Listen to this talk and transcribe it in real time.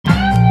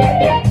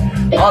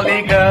All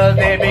the girls,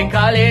 they be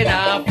calling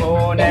our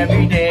phone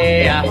every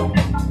day.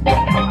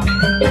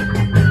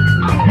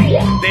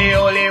 They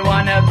only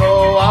wanna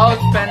go out,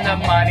 spend the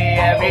money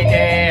every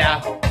day.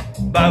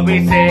 But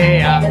we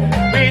say,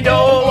 we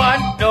don't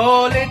want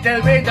no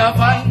little bit of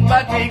fun.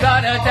 But we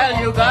gotta tell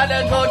you,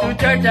 gotta go to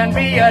church and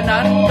be a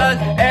nun. Cause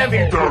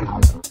every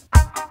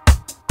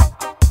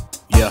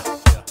yeah.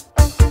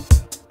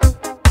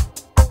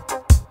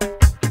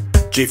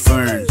 J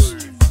Ferns.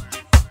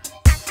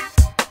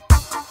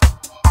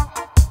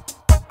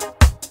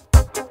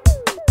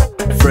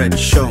 Fred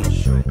Show.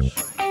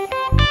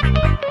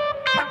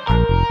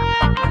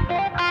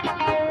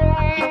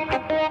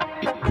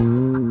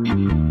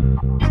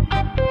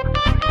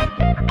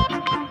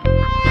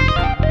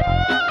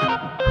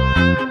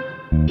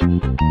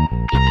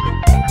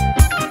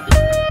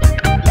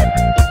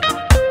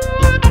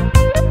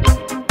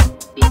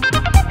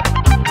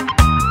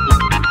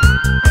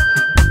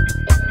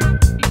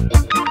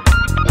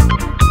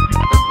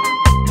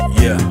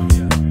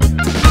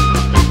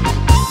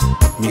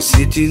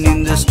 Sitting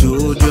in the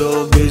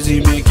studio,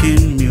 busy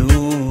making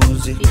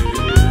music.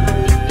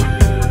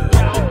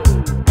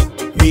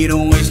 Me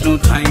don't waste no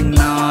time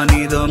now,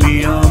 neither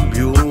me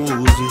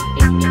abuse it.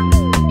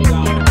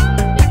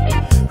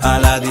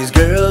 All of these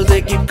girls,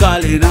 they keep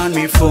calling on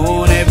me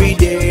phone every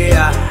day.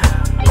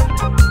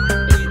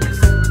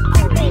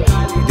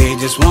 They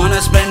just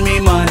wanna spend me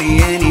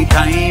money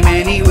anytime,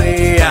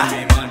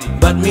 anywhere.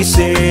 But me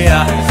say,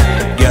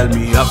 girl,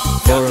 me up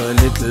for a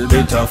little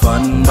bit of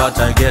fun. But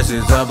I guess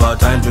it's about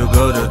time to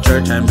go to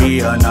church and be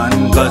a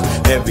nun. Cause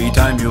every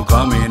time you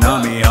come in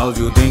on me house,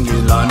 you think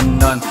it's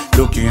London.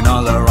 Looking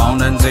all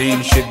around and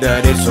saying shit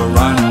that is so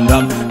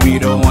random. We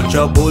don't want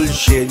your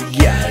bullshit,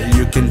 girl.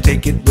 You can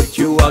take it with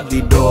you out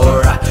the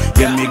door.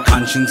 Get me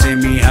conscience, say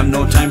me have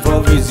no time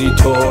for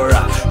visitor.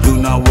 Do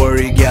not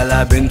worry, girl,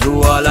 I've been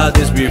through all of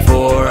this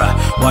before.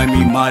 Why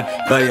me mad?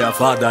 Cause your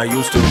father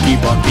used to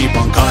keep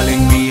on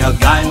calling me a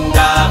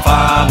Ganja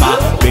farmer.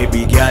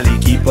 Baby girl, he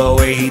keep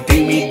away, he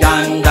think me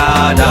done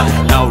dada.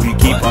 Now he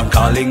keep on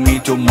calling me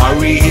to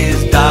marry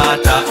his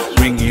daughter.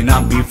 Ringing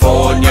up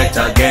before yet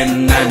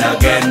again and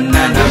again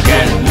and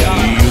again.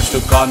 He used to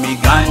call me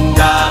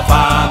Ganja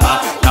farmer.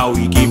 Now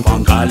he keep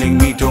on calling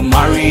me to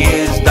marry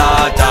his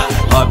daughter.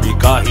 But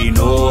because he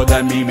know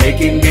that me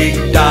making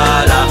big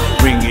dollar.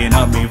 Ringing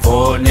up me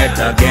phone yet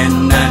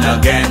again and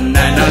again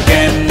and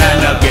again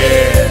and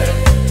again.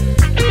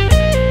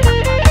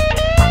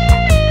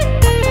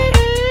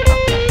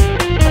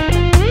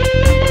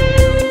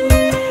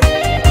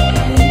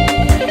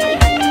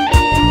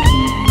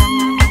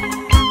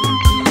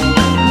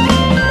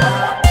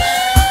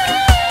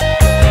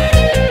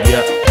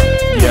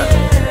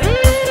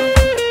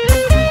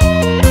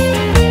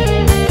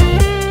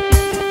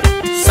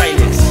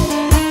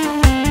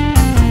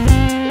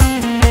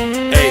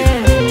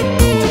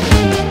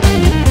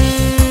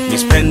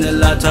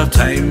 Of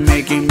time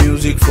making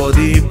music for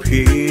the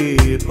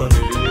people.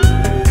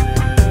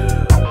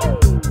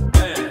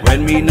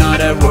 When me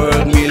not at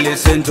work, me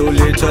listen to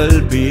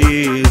Little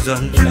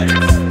Bison.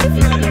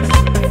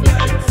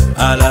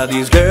 All of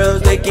these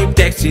girls, they keep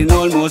texting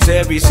almost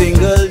every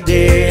single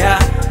day.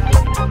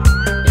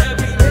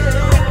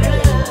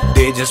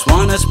 They just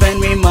wanna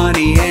spend me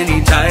money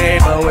any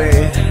type of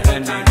way.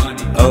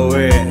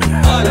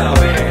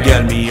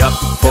 Get me up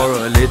for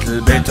a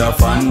little bit of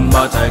fun.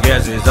 But I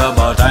guess it's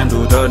about time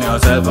to turn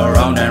yourself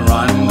around and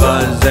run.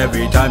 Cause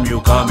every time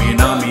you come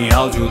in on me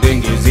house, you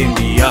think it's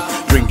India.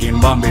 Drinking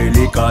Bombay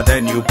liquor,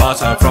 then you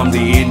pass out from the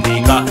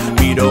Indica.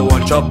 Me don't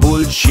want your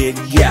bullshit,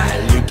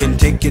 girl. You can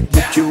take it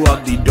with you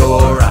out the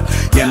door.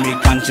 Yeah, me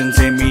conscience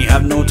say me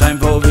have no time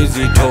for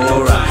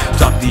visitor.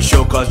 Stop the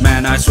show cause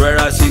man, I swear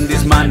I've seen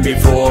this man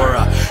before.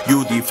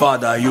 You the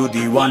father, you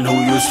the one who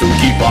used to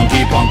keep on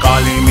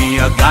calling me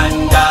a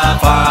Ganja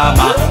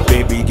farmer.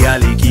 Baby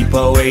girl, he keep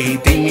away, he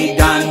think me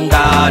done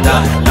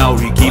dada. Now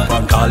he keep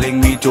on calling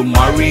me to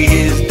marry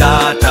his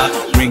daughter.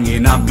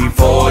 Ringing up me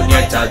phone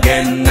yet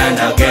again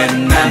and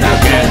again and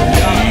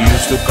again. He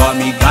used to call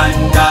me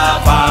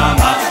Ganja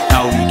farmer.